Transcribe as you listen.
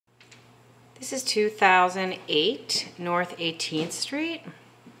This is 2008 North 18th Street.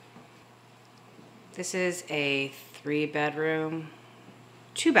 This is a 3-bedroom,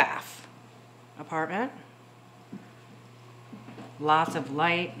 2-bath apartment. Lots of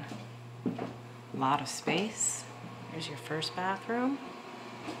light, a lot of space. Here's your first bathroom.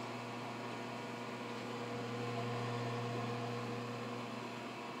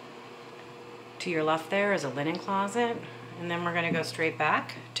 To your left there is a linen closet, and then we're going to go straight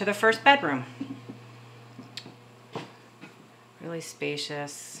back to the first bedroom. Really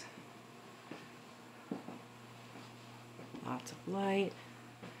spacious. Lots of light.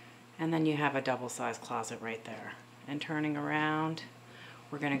 And then you have a double-sized closet right there. And turning around,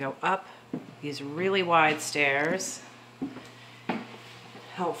 we're going to go up these really wide stairs.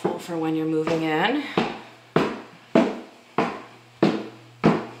 Helpful for when you're moving in.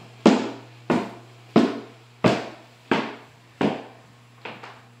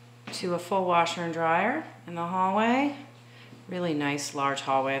 To a full washer and dryer in the hallway. Really nice large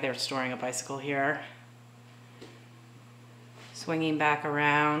hallway. They're storing a bicycle here. Swinging back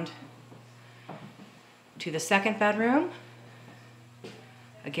around to the second bedroom.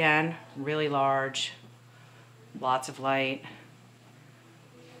 Again, really large, lots of light,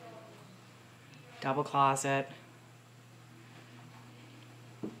 double closet.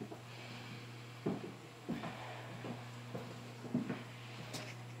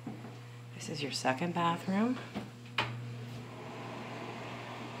 This is your second bathroom.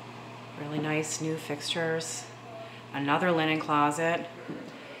 Really nice new fixtures. Another linen closet.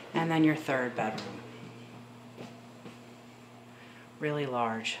 And then your third bedroom. Really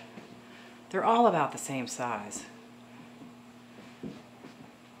large. They're all about the same size.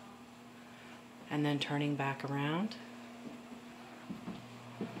 And then turning back around.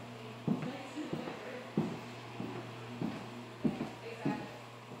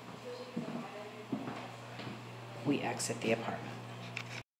 We exit the apartment.